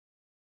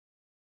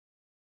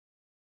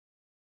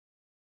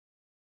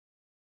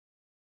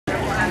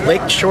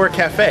Lakeshore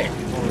Cafe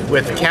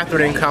with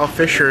Catherine and Kyle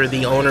Fisher,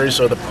 the owners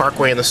of the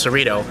Parkway and the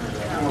Cerrito.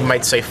 You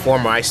might say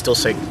former, I still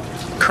say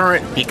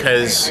current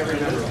because,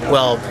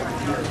 well,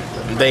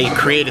 they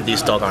created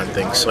these doggone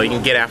things, so you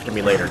can get after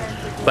me later.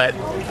 But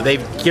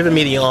they've given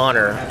me the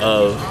honor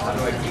of,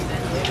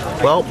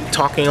 well,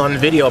 talking on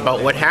video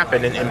about what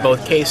happened in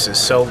both cases.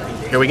 So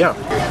here we go.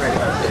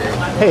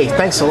 Hey,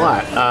 thanks a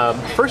lot.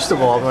 First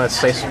of all, I'm going to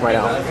say something right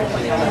out.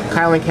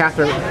 Kyle and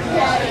Catherine,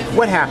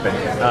 what happened?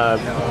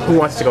 Who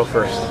wants to go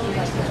first?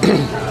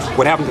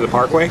 What happened to the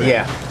Parkway?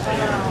 Yeah.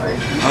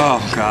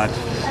 Oh, God.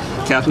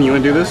 Catherine, you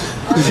want to do this?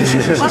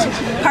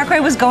 Well, Parkway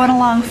was going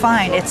along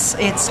fine.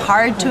 It's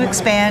hard to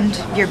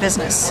expand your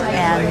business,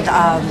 and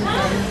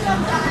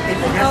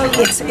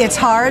it's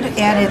hard,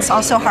 and it's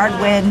also hard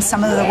when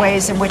some of the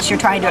ways in which you're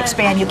trying to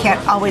expand, you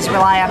can't always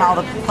rely on all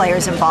the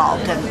players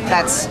involved, and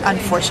that's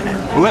unfortunate.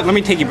 Well, let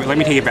me take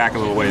you back a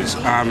little ways.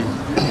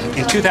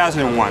 In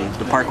 2001,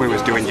 the Parkway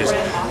was doing just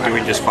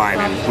fine,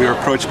 and we were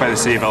approached by the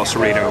city of El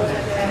Cerrito.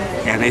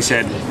 And they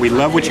said, "We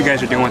love what you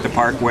guys are doing with the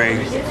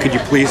Parkway. Could you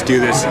please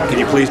do this? Could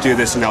you please do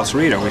this in El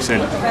Cerrito?" We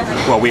said,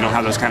 "Well, we don't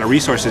have those kind of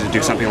resources to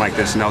do something like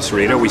this in El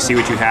Cerrito. We see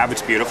what you have.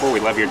 It's beautiful. We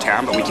love your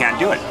town, but we can't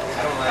do it."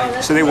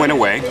 So they went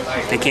away.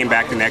 They came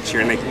back the next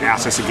year and they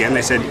asked us again.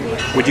 They said,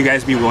 "Would you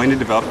guys be willing to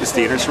develop this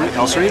theater in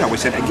El Cerrito?" We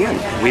said, "Again,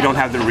 we don't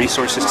have the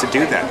resources to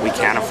do that. We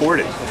can't afford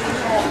it."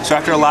 So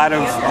after a lot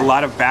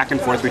of back and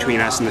forth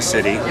between us and the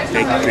city,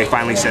 they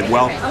finally said,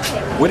 "Well,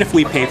 what if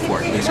we pay for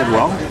it?" And they said,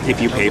 "Well,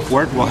 if you pay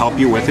for it, we'll help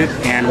you with it,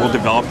 and we'll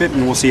develop it,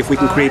 and we'll see if we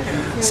can create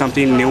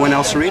something new in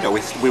El Cerrito."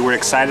 We were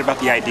excited about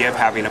the idea of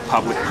having a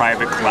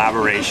public-private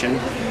collaboration,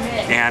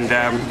 and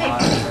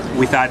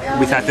we thought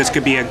this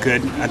could be a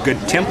good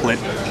template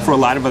for a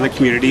lot of other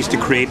communities to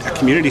create a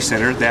community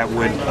center that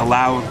would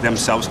allow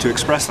themselves to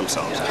express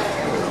themselves.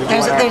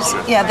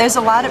 There's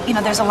a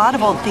lot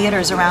of old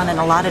theaters around in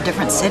a lot of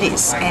different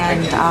cities,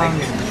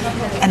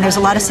 and there's a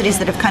lot of cities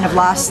that have kind of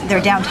lost their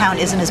downtown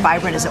isn't as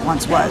vibrant as it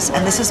once was,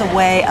 and this is a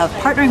way of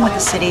partnering with the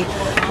city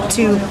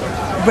to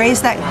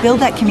build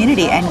that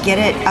community and get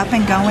it up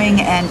and going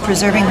and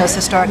preserving those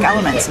historic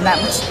elements, and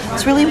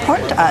it's really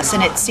important to us,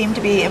 and it seemed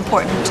to be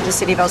important to the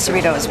city of El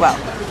Cerrito as well.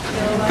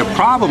 The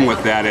problem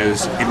with that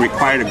is it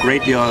required a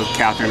great deal of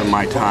Catherine and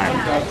my time.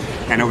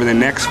 And over the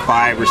next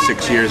 5 or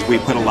 6 years, we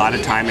put a lot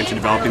of time into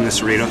developing the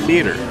Cerrito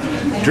Theater.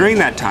 During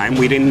that time,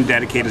 we didn't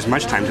dedicate as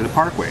much time to the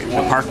Parkway.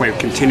 The Parkway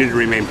continued to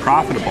remain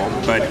profitable,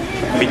 but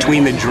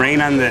between the drain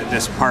on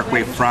this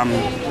Parkway from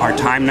our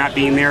time not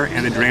being there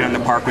and the drain on the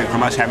Parkway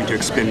from us having to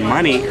expend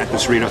money at the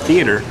Cerrito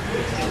Theater,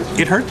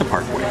 it hurt the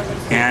Parkway.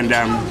 And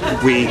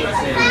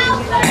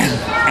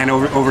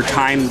over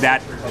time,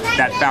 that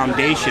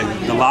foundation,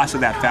 the loss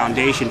of that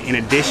foundation, in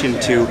addition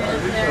to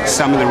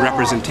some of the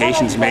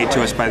representations made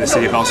to us by the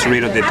city of El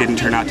Cerrito that didn't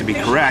turn out to be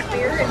correct.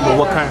 Well,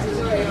 what kind?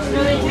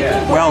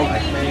 Well,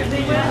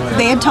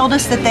 they had told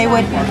us that they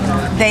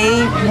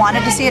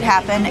wanted to see it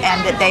happen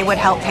and that they would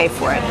help pay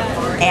for it.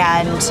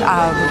 And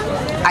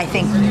I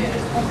think,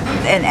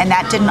 and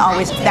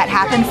that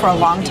happened for a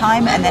long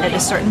time, and then at a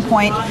certain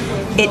point,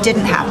 it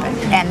didn't happen.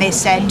 And they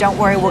said, "Don't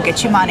worry, we'll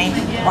get you money.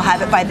 We'll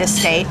have it by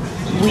this date."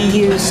 We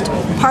used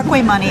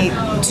Parkway money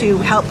to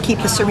help keep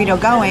the Cerrito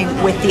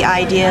going with the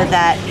idea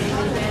that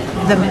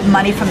the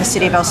money from the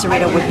city of El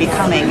Cerrito would be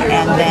coming,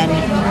 and then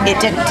it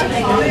didn't.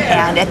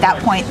 And at that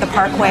point, the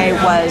Parkway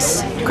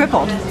was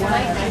crippled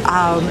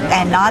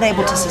and not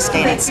able to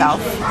sustain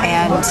itself.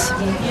 And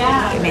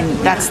I mean,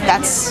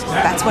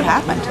 that's what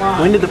happened.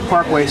 When did the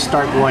Parkway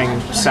start going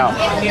south?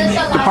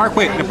 The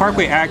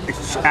Parkway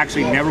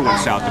actually never went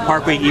south. The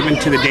Parkway, even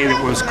to the day that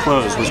it was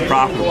closed, was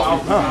profitable.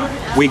 Oh.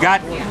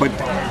 But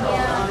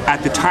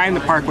at the time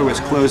the Parkway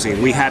was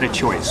closing, we had a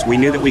choice. We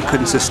knew that we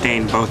couldn't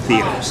sustain both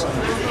theaters.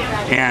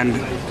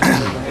 And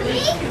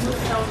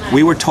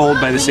we were told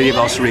by the city of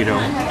El Cerrito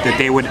that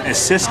they would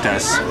assist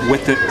us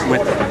with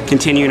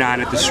continuing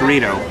on at the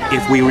Cerrito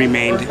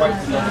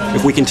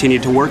if we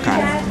continued to work on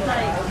it.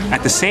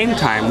 At the same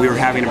time, we were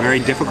having a very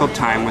difficult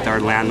time with our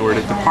landlord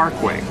at the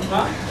Parkway.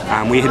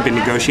 We had been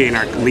negotiating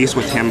our lease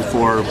with him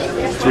for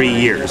 3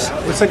 years.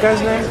 What's that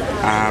guy's name?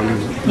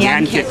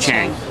 Yan Kit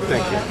Chang.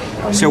 Thank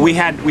you. So we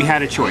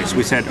had a choice.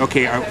 We said,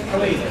 okay,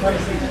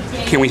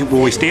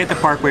 will we stay at the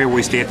Parkway or will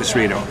we stay at the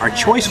Cerrito? Our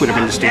choice would have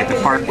been to stay at the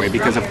Parkway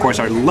because, of course,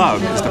 our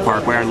love is the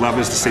Parkway. Our love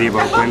is the city of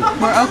Oakland.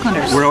 We're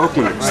Oaklanders. We're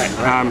Oaklanders.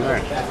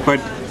 But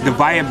the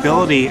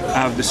viability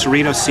of the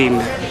Cerrito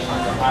seemed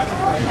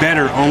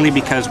better only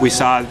because we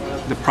saw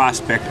the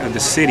prospect of the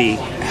city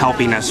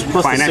helping us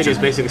financially. Plus, the city is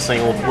basically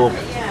saying, we'll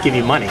give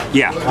you money.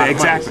 Yeah,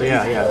 exactly. So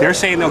yeah. They're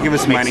saying they'll give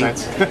us money.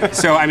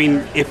 So I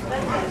mean,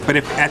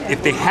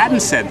 if they hadn't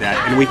said that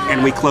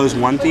and we closed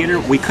one theater,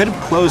 we could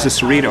have closed the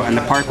Cerrito and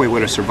the Parkway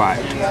would have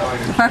survived.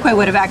 The Parkway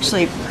would have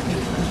actually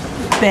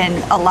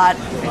been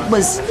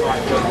was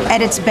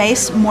at its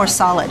base more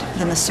solid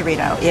than the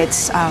Cerrito.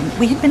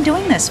 We had been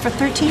doing this for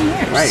 13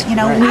 years. Right,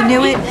 we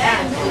knew it.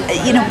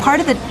 Part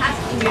of the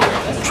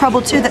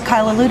trouble too that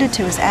Kyle alluded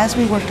to is as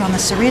we worked on the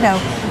Cerrito,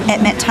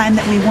 it meant time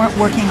that we weren't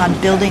working on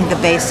building the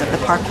base of the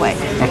Parkway.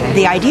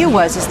 The idea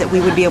is that we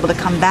would be able to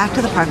come back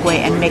to the Parkway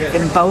and make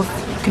them both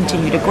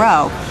continue to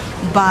grow.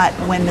 But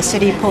when the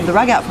city pulled the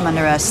rug out from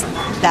under us,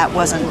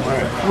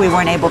 we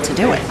weren't able to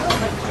do it.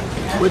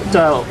 What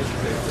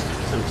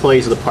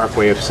employees of the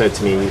Parkway have said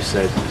to me, you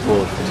said,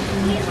 well,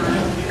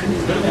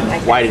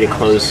 why did it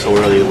close so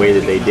early the way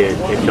that they did?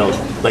 They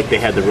felt like they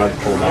had the rug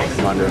pulled out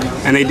from under.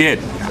 And they did.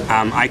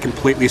 I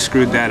completely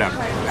screwed that up.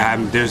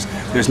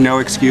 There's no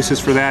excuses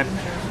for that.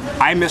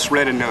 I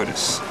misread a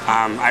notice.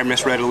 I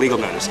misread a legal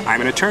notice.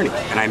 I'm an attorney,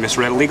 and I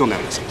misread a legal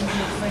notice.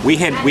 We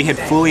had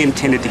fully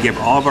intended to give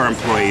all of our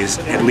employees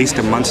at least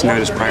a month's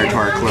notice prior to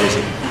our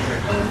closing.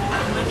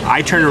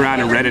 I turned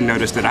around and read a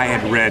notice that I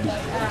had read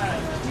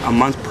a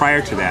month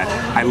prior to that.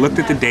 I looked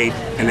at the date,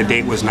 and the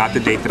date was not the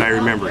date that I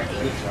remembered.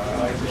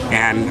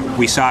 And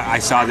I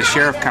saw the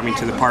sheriff coming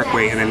to the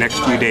Parkway in the next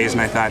few days,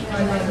 and I thought,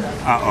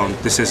 uh-oh,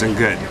 this isn't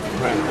good.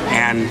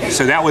 And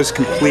so that was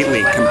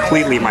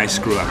completely my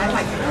screw up.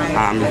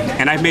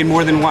 And I've made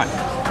more than one.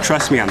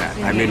 Trust me on that.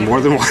 I've made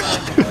more than one.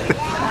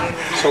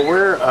 So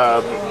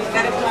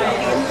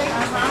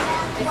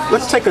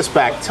let's take us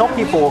back. Tell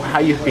people how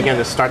you began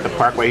to start the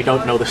Parkway. You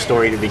don't know the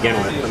story to begin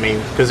with. I mean,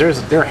 because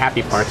there are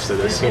happy parts to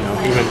this, even.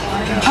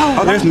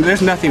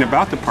 There's nothing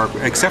about the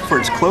Parkway except for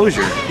its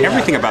closure. Yeah.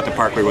 Everything about the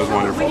Parkway was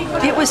wonderful.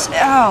 It was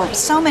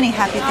so many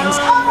happy things.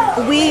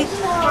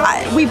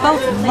 We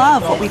both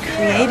love what we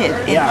created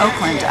in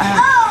Oakland.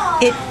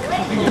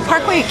 The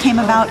Parkway came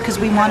about because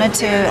we wanted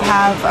to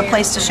have a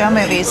place to show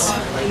movies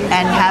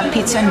and have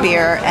pizza and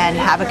beer and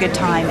have a good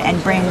time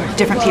and bring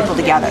different people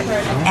together.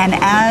 And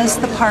as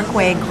the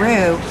Parkway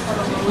grew,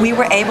 we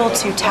were able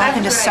to tap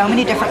into so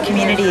many different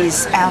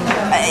communities,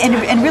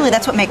 and really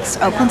that's what makes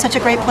Oakland such a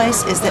great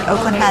place, is that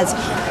Oakland has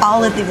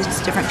all of these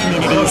different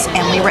communities,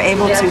 and we were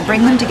able to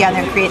bring them together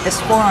and create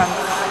this forum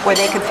where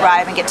they could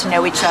thrive and get to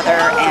know each other,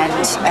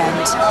 and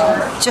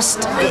just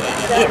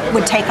it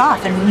would take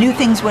off and new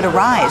things would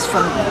arise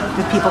from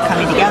the people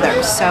coming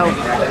together. So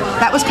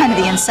that was kind of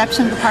the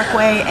inception of the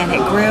Parkway, and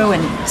it grew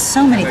and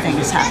so many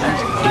things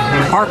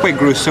happened. The Parkway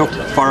grew so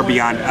far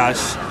beyond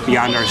us,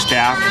 beyond our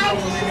staff.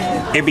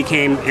 It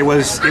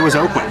was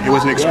Oakland. It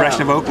was an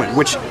expression of Oakland,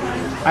 which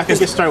I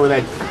think it started with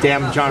that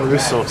damn John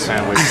Russo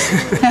sandwich.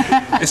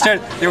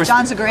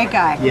 John's a great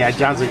guy. Yeah,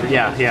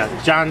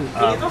 John,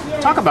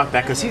 talk about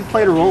that, because he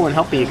played a role in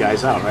helping you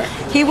guys out, right?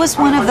 He was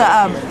one of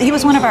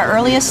our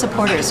earliest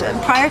supporters.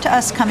 Prior to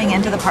us coming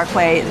into the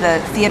Parkway,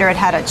 the theater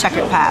had a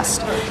checkered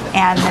past,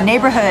 and the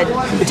neighborhood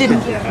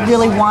didn't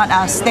really want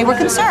us. They were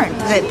concerned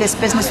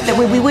that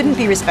we wouldn't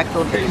be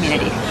respectful of the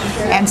community.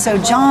 And so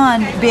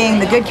John, being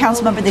the good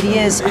council member that he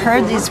is,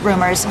 heard these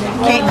rumors,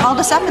 called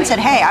us up and said,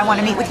 "Hey, I want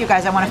to meet with you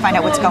guys. I want to find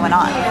out what's going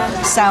on."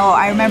 So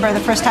I remember the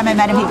first time I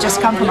met him, he'd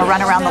just come from a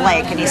run around the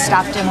lake, and he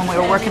stopped in when we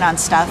were working on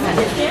stuff,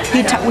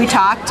 and we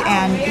talked,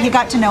 and he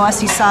got to know us.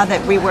 He saw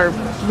that we were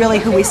really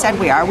who we said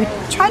we are. We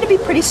try to be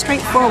pretty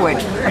straightforward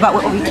about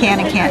what we can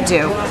and can't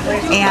do,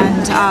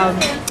 and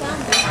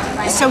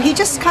so he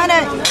just kind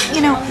of,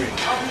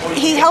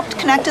 he helped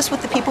connect us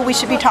with the people we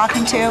should be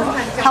talking to,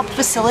 helped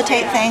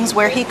facilitate things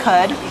where he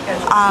could,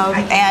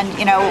 and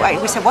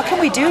we said, "What can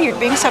we do? You're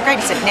being so great."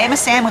 He said, "Name a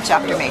sandwich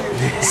after me."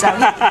 So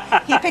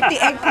he picked the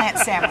eggplant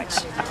sandwich.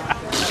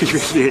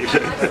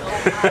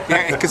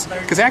 Yeah,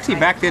 because actually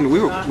back then we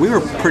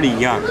were pretty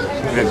young,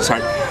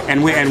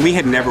 and we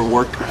had never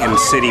worked in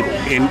city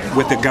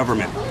with the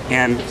government.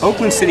 And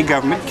Oakland city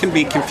government can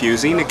be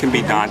confusing, it can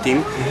be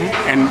daunting,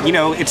 and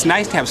it's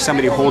nice to have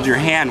somebody hold your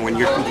hand when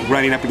you're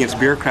running up against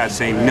bureaucrats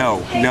saying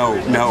no.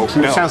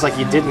 It sounds like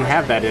you didn't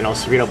have that in El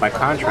Cerrito by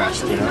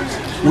contrast,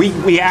 We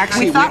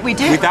thought we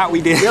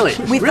did. Really?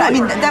 I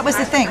mean, that was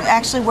the thing.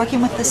 Actually,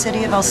 working with the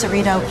city of El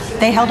Cerrito,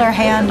 they held our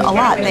hand a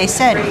lot. They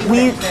said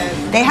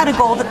they had a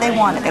goal that they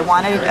wanted. They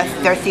wanted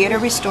their theater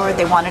restored.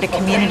 They wanted a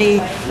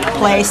community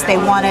place. They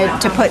wanted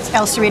to put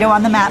El Cerrito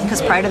on the map,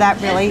 because prior to that,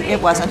 really, it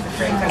wasn't.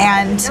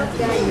 And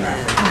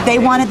they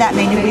wanted that, and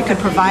they knew we could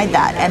provide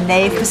that, and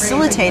they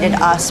facilitated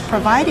us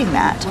providing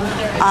that.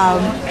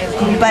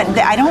 But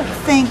I don't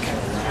think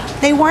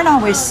they weren't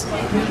always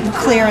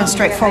clear and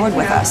straightforward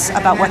with us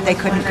about what they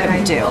could and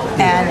couldn't do.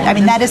 And I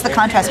mean, that is the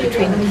contrast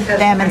between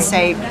them and,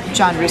 say,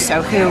 John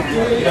Russo, who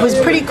was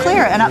pretty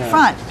clear and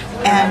upfront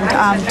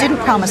and didn't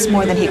promise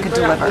more than he could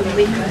deliver.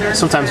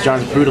 Sometimes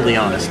John's brutally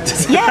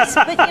honest. Yes,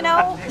 but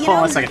Hold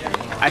on a second.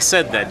 I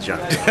said that, John.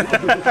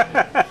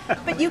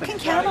 But you can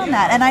count on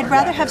that, and I'd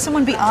rather have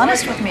someone be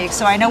honest with me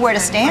so I know where to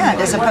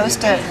stand, as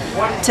opposed to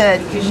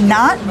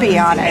not be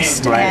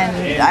honest. Right.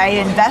 And I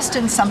invest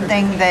in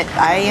something that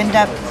I end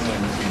up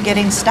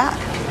getting stuck.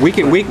 We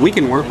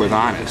can work with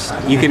honest.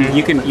 You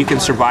can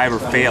survive or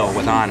fail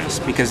with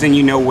honest, because then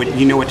you know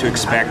what to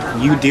expect.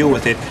 You deal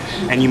with it,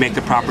 and you make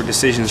the proper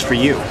decisions for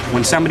you.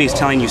 When somebody's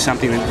telling you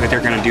something that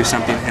they're going to do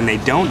something and they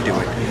don't do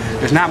it,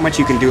 there's not much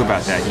you can do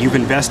about that. You've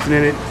invested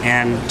in it,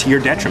 and to your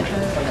detriment.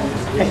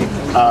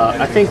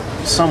 I think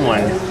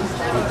someone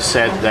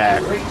said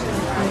that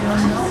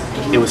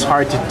it was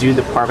hard to do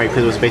the Parkway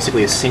because it was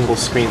basically a single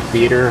screen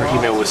theater,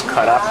 even though it was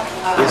cut up.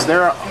 Is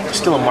there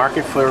still a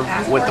market for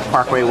what the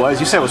Parkway was?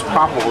 You said it was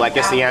profitable. I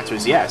guess the answer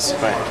is yes,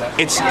 but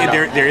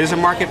there is a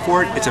market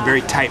for it. It's a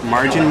very tight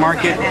margin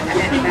market.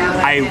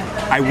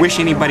 I wish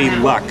anybody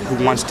luck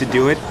who wants to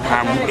do it.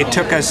 It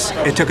took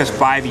us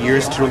 5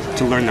 years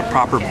to learn the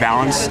proper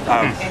balance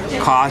of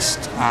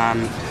cost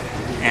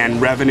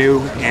and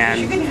revenue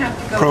and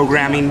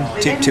programming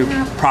to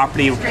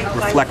properly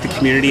reflect the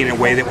community in a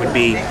way that would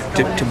be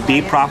to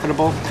be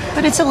profitable.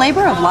 But it's a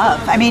labor of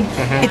love. I mean,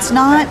 it's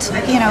not,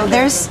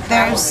 there's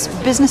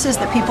businesses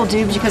that people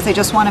do because they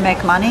just want to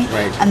make money,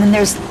 right. And then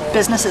there's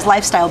businesses,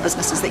 lifestyle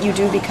businesses that you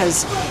do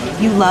because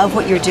you love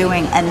what you're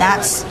doing, and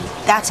that's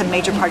a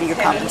major part of your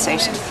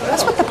compensation.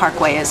 That's what the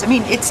Parkway is. I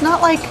mean, it's not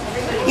like,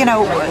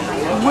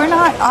 we're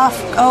not off,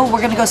 we're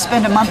going to go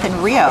spend a month in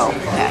Rio.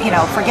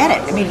 Forget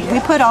it. I mean, we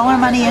put all our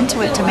money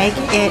into it to make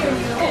it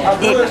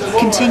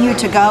continue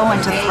to go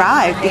and to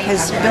thrive,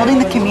 because building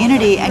the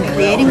community and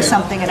creating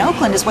something in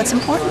Oakland is what's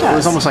important to us. It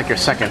was almost like your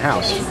second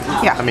house.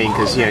 Yeah. I mean,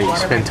 because you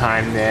spend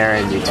time there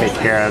and you take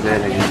care of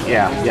it, and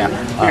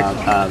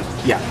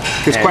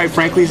Because quite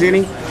frankly,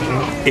 Zinni,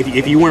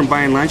 if you weren't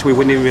buying lunch, we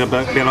wouldn't even be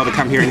able to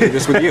come here and do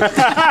this with you.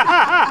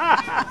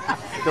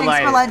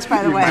 Thanks for lunch,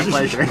 by the way. My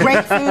pleasure.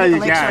 Great food at the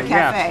Lakeshore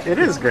Cafe. It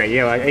is great.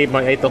 I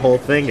ate the whole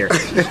thing here.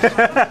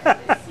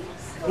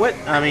 What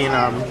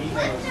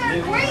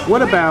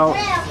about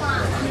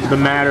the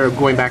matter of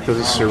going back to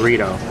the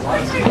Cerrito?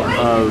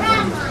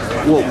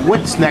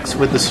 What's next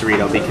with the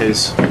Cerrito?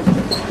 Because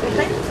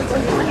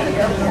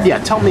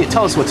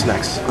tell us what's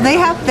next. They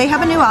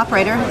have a new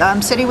operator.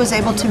 City was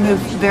able to move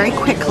very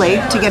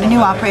quickly to get a new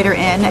operator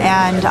in,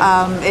 and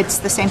it's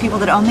the same people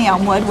that own the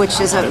Elmwood,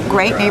 which is a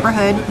great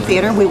neighborhood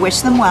theater. We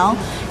wish them well.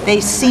 They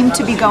seem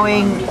to be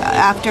going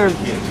after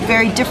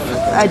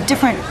a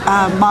different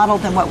model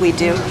than what we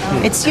do.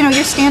 It's your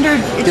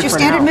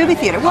standard movie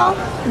theater. Well,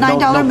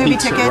 $9 movie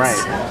pizza, tickets.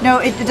 Right. No,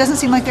 it doesn't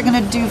seem like they're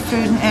going to do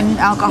food and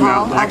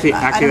alcohol. No, actually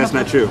that's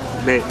not true.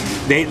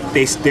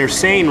 They're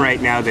saying right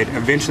now that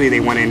eventually they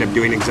want to end up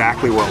doing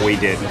exactly what we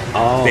did.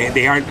 Oh.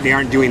 They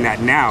aren't doing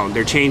that now.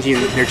 They're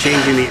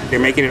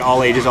making it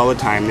all ages all the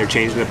time. They're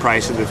changing the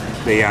price of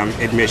the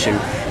admission.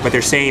 But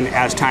they're saying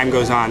as time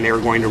goes on, they're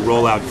going to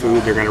roll out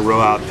food. They're going to roll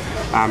out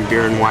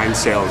beer and wine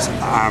sales.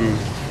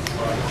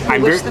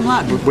 Wish them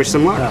luck. Wish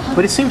them luck. Yeah.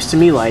 But it seems to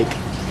me like,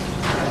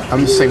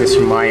 I'm just saying this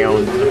from my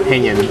own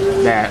opinion,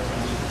 that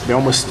they're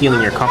almost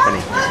stealing your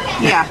company.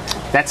 Yeah.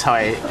 That's how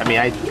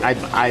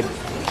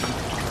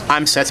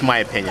that's my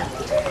opinion.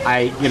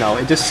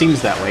 It just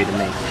seems that way to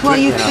me. Well,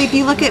 if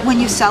you look at when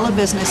you sell a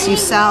business, you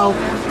sell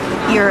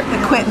your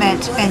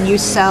equipment and you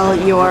sell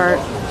your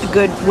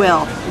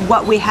goodwill.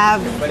 What we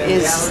have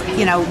is,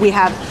 we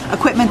have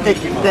equipment that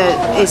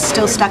is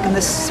still stuck in the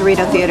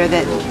Cerrito Theater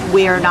that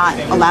we are not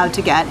allowed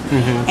to get,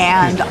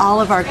 and all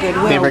of our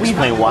goodwill. They ever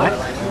explain why?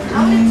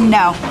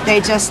 No,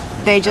 they just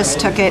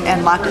took it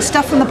and locked it.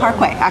 Stuff from the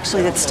Parkway,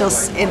 actually, that's still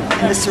in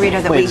the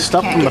Cerrito that we the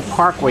stuff can't from get. the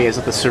Parkway is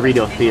at the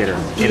Cerrito Theater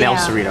in El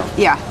Cerrito.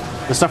 Yeah.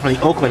 The stuff from the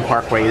Oakland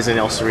Parkway is in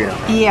El Cerrito.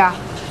 Yeah.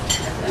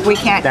 We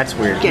can't. That's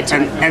weird. Get to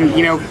it. And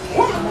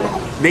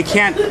they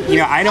can't.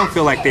 I don't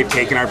feel like they've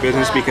taken our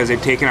business because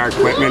they've taken our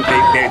equipment.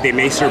 They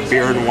may serve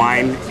beer and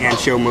wine and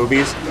show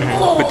movies,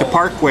 but the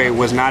Parkway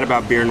was not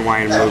about beer and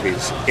wine and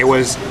movies. It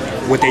was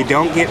what they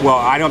don't get. Well,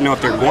 I don't know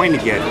if they're going to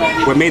get.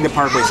 What made the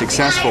Parkway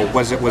successful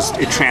was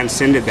it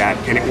transcended that,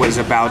 and it was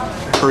about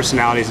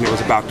personalities and it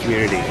was about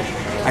community.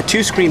 A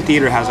two-screen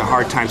theater has a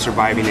hard time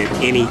surviving in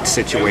any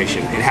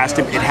situation. It has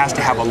to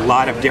have a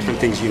lot of different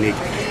things unique.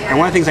 And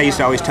one of the things I used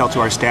to always tell to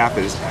our staff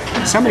is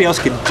somebody else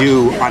could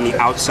do on the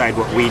outside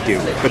what we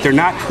do, but they're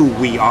not who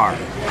we are.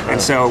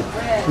 And so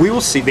we will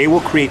see. They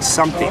will create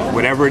something.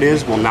 Whatever it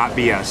is will not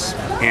be us.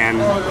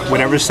 And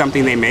whatever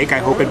something they make, I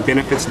hope it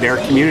benefits their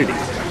community.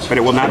 But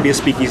it will not be a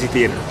speakeasy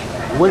theater.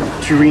 What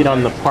did you read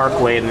on the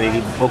Parkway and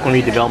the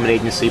Oakland Redevelopment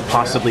Agency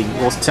possibly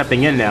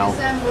stepping in now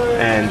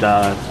and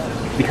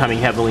becoming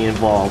heavily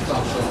involved?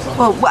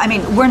 Well, I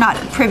mean, we're not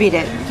privy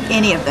to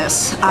any of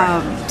this.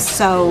 But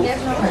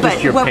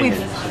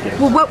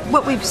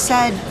what we've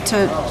said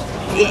to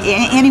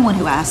anyone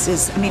who asks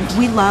is, I mean,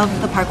 we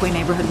love the Parkway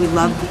neighborhood. We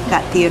love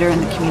that theater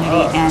and the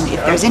community. And if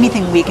there's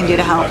anything we can do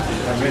to help,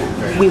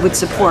 we would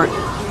support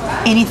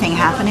anything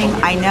happening.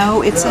 I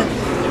know it's a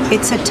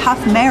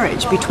tough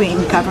marriage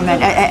between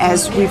government,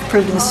 as we've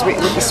proved with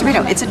the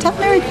Cerrito. It's a tough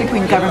marriage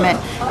between government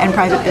and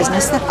private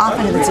business that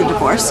often ends in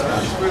divorce.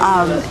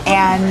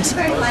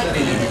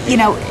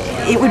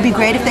 It would be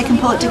great if they can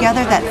pull it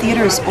together. That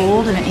theater is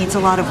old and it needs a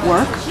lot of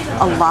work.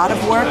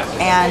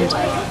 And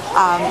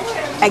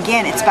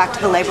again, it's back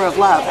to the labor of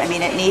love. I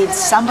mean, it needs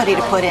somebody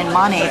to put in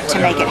money to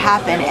make it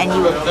happen, and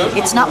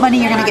it's not money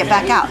you're going to get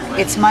back out.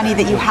 It's money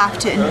that you have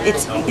to.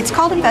 It's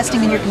called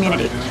investing in your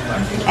community,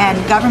 and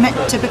government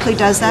typically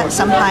does that.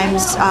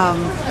 Sometimes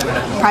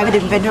private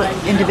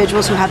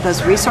individuals who have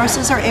those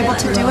resources are able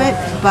to do it,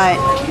 but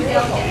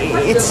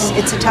it's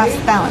a tough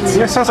balance.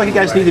 Yeah, it sounds like you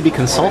guys need to be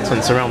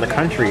consultants around the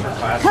country.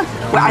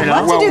 Well, I'd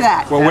love to do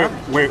that. Well,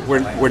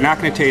 we're not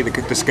going to tell you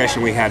the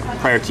discussion we had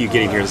prior to you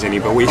getting here, Zinni,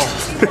 but we...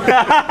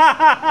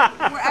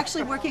 We're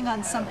actually working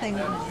on something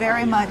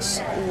very much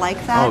like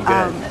that. Oh,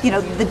 good. You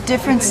know, the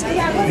difference...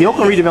 The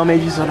Oakland redevelopment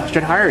agency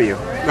should hire you.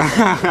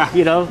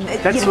 You know,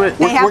 that's what...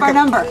 They have our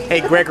number.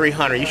 Hey, Gregory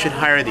Hunter, you should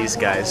hire these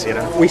guys, you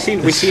know? We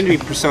seem to be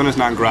personas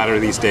non grata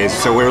these days,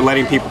 so we're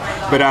letting people...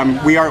 But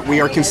we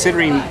are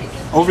considering...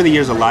 Over the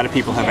years, a lot of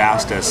people have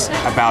asked us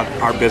about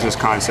our business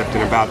concept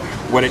and about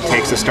what it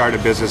takes to start a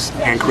business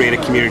and create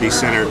a community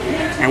center.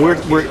 And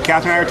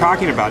Catherine and I are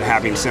talking about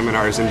having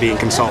seminars and being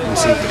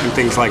consultants and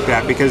things like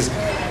that, because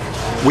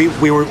what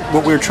we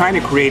were trying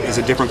to create is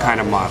a different kind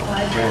of model.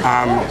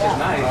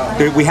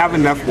 We have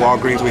enough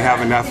Walgreens, we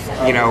have enough,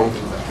 you know,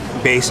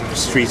 Bay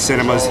Street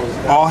cinemas,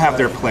 all have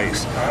their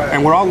place,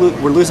 and we're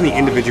losing the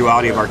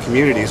individuality of our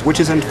communities, which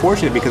is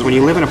unfortunate, because when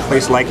you live in a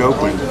place like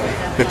Oakland,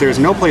 that there's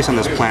no place on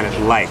this planet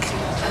like.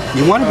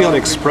 You want to be able to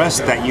express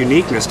that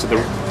uniqueness to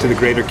the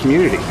greater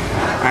community,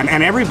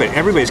 and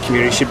everybody's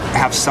community should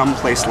have some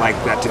place like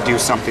that to do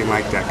something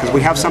like that, because we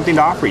have something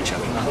to offer each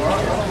other.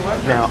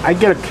 Now, I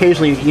get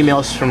occasionally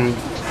emails from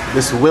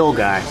this Will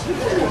guy,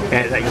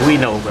 and like, we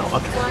know Will,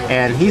 okay,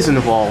 and he's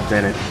involved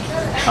in it,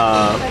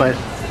 but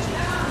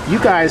you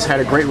guys had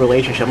a great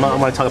relationship. I'm not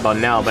going to talk about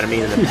now, but I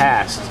mean in the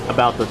past,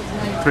 about the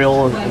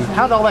thrill, and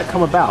how did all that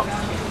come about?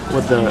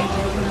 With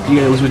you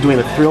guys were doing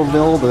the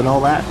Thrillville and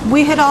all that?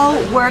 We had all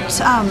worked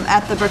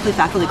at the Berkeley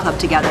Faculty Club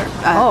together,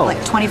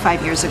 like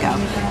 25 years ago.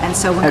 And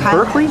so when at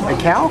Berkeley? At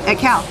Cal? At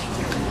Cal.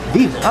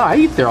 I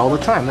eat there all the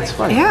time. That's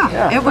funny.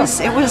 Yeah. It was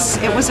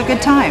a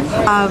good time.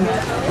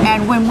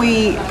 And when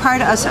prior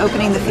to us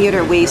opening the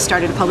theater, we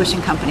started a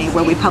publishing company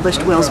where we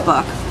published Will's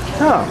book.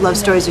 Love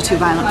Stories Are Too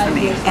Violent for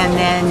Me. And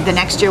then the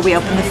next year we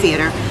opened the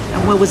theater,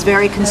 and Will was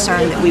very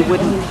concerned that we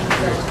wouldn't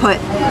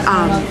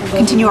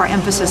continue our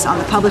emphasis on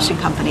the publishing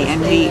company,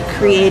 and we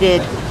created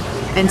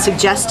and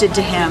suggested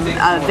to him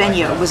a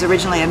venue. It was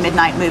originally a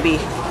midnight movie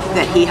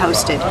that he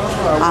hosted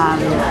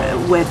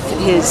with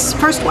his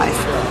first wife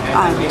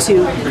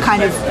to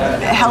kind of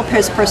help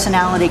his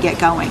personality get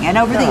going. And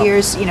over the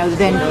years, you know,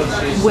 then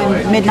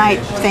when midnight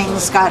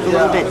things got a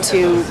little bit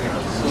too...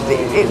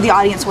 the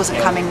audience wasn't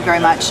coming very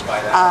much.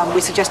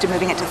 We suggested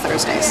moving it to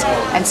Thursdays,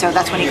 and so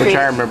that's when he created.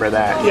 Which I remember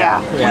that.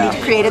 Yeah. When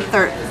he created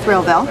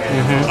Thrillville,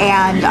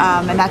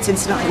 and that's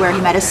incidentally where he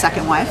met his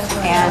second wife,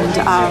 and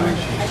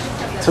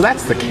so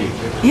that's the key.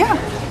 Yeah.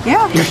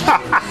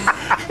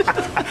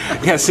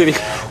 Yeah, City.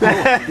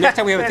 Next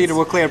time we have a theater,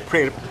 we'll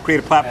create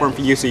a platform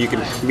for you so you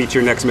can meet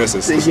your next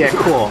missus. Yeah,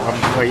 cool.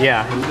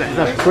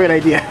 That's a great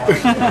idea.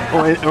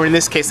 or in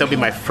this case, that'll be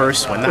my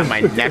first one, not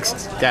my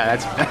next. Yeah,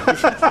 that's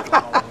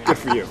good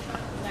for you.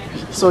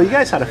 So you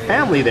guys had a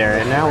family there,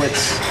 and now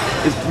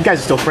you guys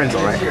are still friends,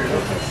 all right?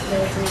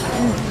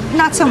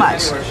 Not so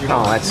much.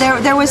 Oh, that's...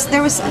 There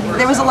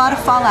was a lot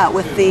of fallout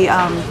with the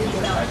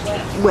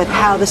with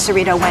how the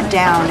Cerrito went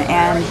down,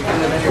 and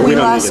we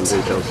lost.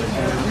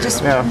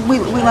 We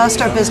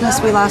lost our business.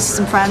 We lost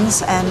some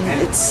friends, and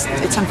it's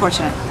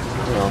unfortunate.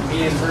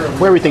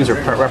 Where everything's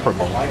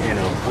irreparable, you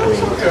know.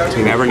 I mean,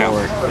 you never know.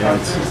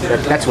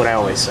 That's what I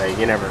always say.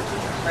 You never.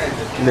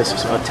 In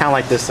a town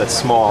like this that's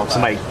small,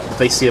 if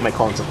they see it, might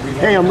call and say,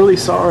 "Hey, I'm really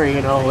sorry.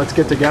 You know, let's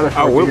get together."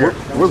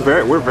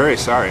 We're very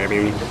sorry. I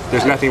mean,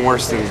 there's nothing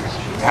worse than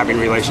having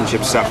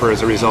relationships suffer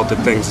as a result of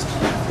things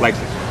like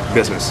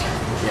business.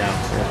 Yeah,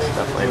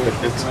 definitely.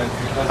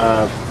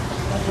 But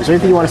is there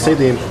anything you want to say to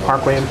the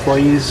Parkway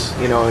employees,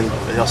 you know, and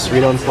the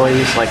Cerrito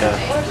employees, like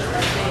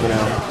you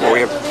know? Well,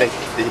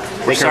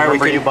 we're sorry we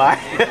couldn't. You by.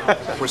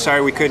 We're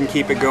sorry we couldn't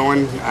keep it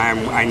going.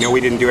 I know we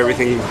didn't do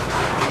everything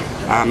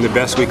the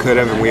best we could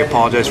have, and we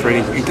apologize for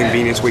any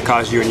inconvenience we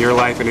caused you in your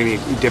life and any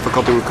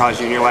difficulty we caused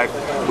you in your life.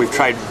 We've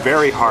tried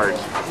very hard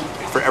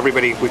for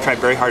everybody. We've tried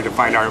very hard to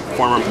find our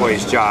former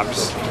employees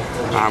jobs.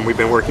 We've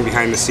been working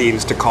behind the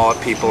scenes to call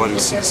up people and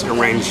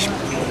arrange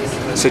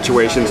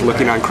situations,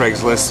 looking on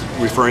Craigslist,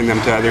 referring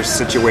them to other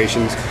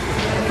situations.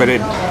 But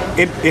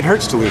it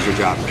hurts to lose your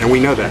job, and we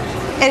know that.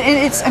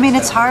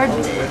 It's hard.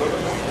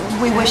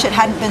 We wish it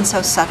hadn't been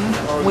so sudden.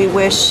 We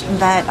wish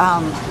that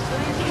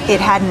it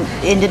hadn't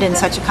ended in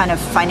such a kind of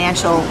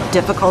financial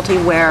difficulty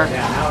where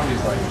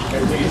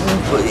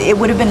it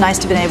would have been nice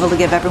to have been able to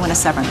give everyone a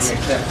severance.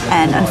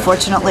 And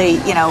unfortunately,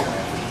 you know,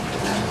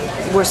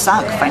 we're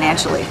sunk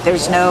financially.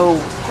 There's no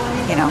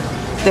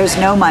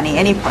money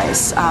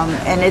anyplace.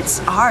 And it's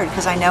hard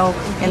because I know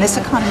in this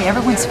economy,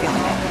 everyone's feeling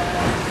it.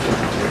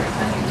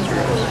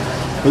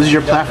 This is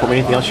your platform.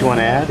 Anything else you want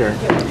to add? Or?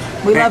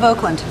 We love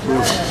Oakland.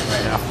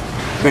 Yeah.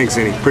 Thanks,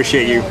 Zinni.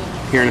 Appreciate you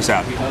hearing us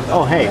out.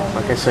 Oh, hey,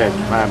 like I said,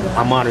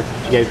 I'm honored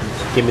you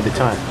gave me the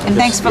time. And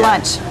thanks for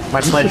lunch.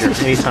 My pleasure.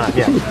 Anytime,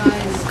 yeah.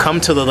 Come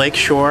to the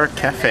Lakeshore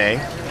Cafe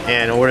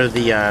and order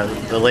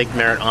the Lake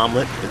Merritt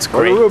omelet. It's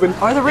great. Or the Reuben.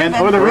 Or the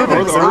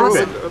Reuben. It's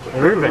awesome.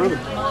 The Reuben.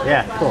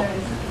 Yeah, cool.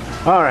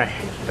 All right.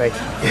 Thank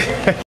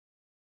you.